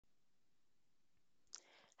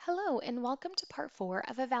Hello, and welcome to part 4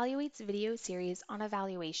 of Evaluate's video series on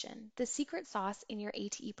evaluation, the secret sauce in your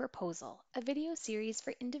ATE proposal, a video series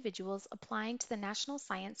for individuals applying to the National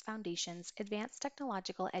Science Foundation's Advanced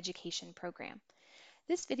Technological Education program.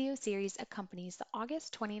 This video series accompanies the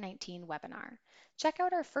August 2019 webinar. Check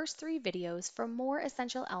out our first 3 videos for more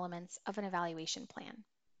essential elements of an evaluation plan.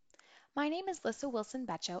 My name is Lissa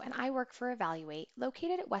Wilson-Betcho, and I work for Evaluate,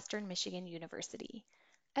 located at Western Michigan University.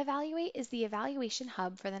 Evaluate is the evaluation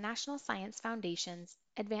hub for the National Science Foundation's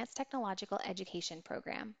Advanced Technological Education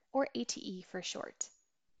Program, or ATE for short.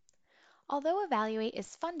 Although Evaluate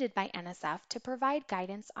is funded by NSF to provide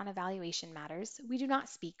guidance on evaluation matters, we do not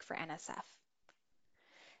speak for NSF.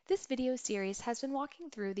 This video series has been walking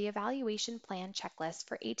through the evaluation plan checklist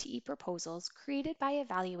for ATE proposals created by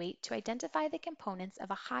Evaluate to identify the components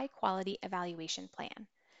of a high-quality evaluation plan.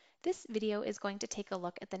 This video is going to take a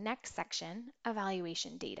look at the next section,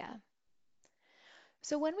 evaluation data.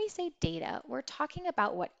 So when we say data, we're talking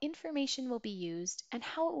about what information will be used and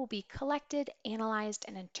how it will be collected, analyzed,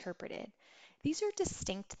 and interpreted. These are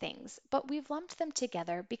distinct things, but we've lumped them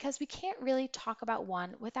together because we can't really talk about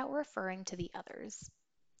one without referring to the others.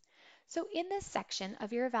 So in this section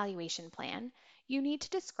of your evaluation plan, you need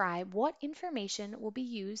to describe what information will be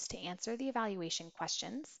used to answer the evaluation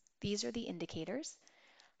questions. These are the indicators.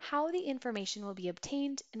 How the information will be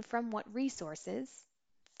obtained and from what resources,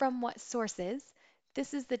 from what sources,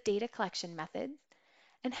 this is the data collection method,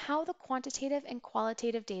 and how the quantitative and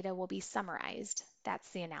qualitative data will be summarized, that's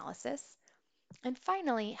the analysis, and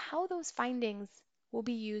finally, how those findings will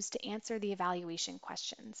be used to answer the evaluation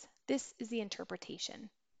questions. This is the interpretation.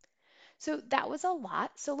 So that was a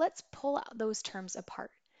lot, so let's pull out those terms apart.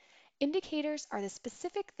 Indicators are the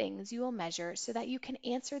specific things you will measure so that you can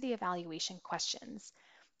answer the evaluation questions.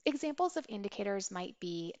 Examples of indicators might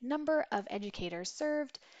be number of educators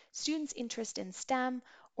served, students' interest in STEM,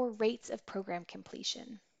 or rates of program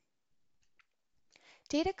completion.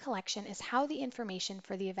 Data collection is how the information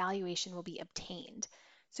for the evaluation will be obtained.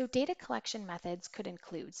 So data collection methods could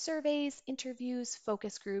include surveys, interviews,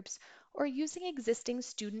 focus groups, or using existing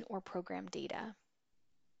student or program data.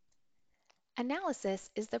 Analysis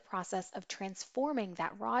is the process of transforming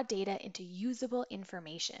that raw data into usable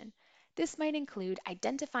information. This might include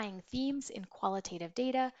identifying themes in qualitative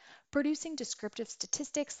data, producing descriptive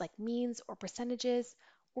statistics like means or percentages,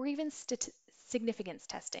 or even significance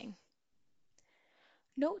testing.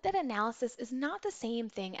 Note that analysis is not the same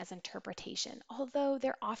thing as interpretation, although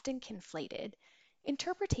they're often conflated.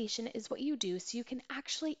 Interpretation is what you do so you can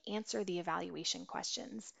actually answer the evaluation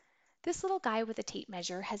questions. This little guy with a tape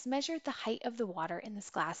measure has measured the height of the water in this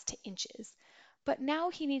glass to inches, but now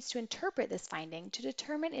he needs to interpret this finding to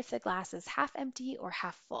determine if the glass is half empty or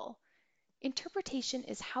half full. Interpretation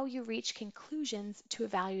is how you reach conclusions to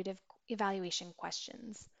evaluation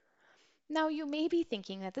questions. Now, you may be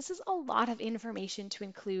thinking that this is a lot of information to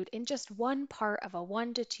include in just one part of a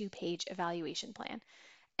 1 to 2 page evaluation plan.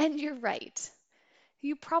 And you're right.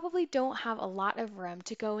 You probably don't have a lot of room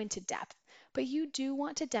to go into depth, but you do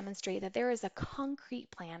want to demonstrate that there is a concrete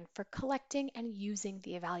plan for collecting and using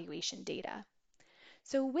the evaluation data.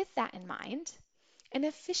 So with that in mind, an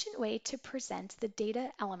efficient way to present the data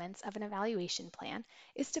elements of an evaluation plan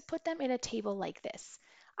is to put them in a table like this.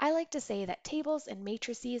 I like to say that tables and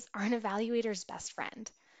matrices are an evaluator's best friend.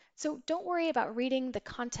 So don't worry about reading the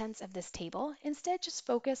contents of this table. Instead, just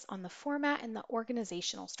focus on the format and the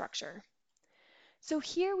organizational structure. So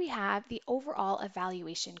here we have the overall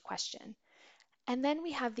evaluation question. And then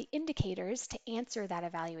we have the indicators to answer that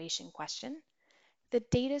evaluation question, the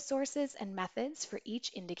data sources and methods for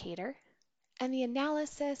each indicator, and the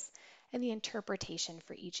analysis and the interpretation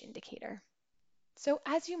for each indicator. So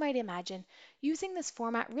as you might imagine, using this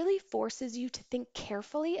format really forces you to think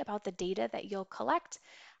carefully about the data that you'll collect,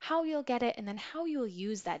 how you'll get it, and then how you'll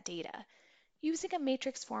use that data. Using a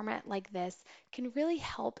matrix format like this can really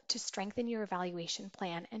help to strengthen your evaluation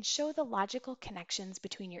plan and show the logical connections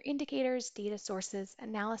between your indicators, data sources,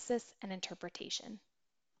 analysis, and interpretation.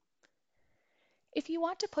 If you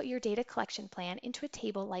want to put your data collection plan into a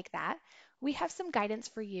table like that, we have some guidance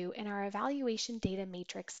for you in our evaluation data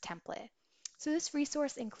matrix template. So this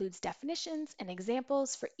resource includes definitions and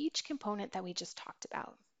examples for each component that we just talked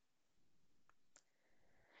about.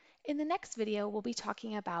 In the next video, we'll be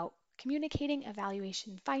talking about communicating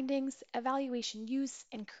evaluation findings, evaluation use,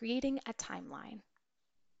 and creating a timeline.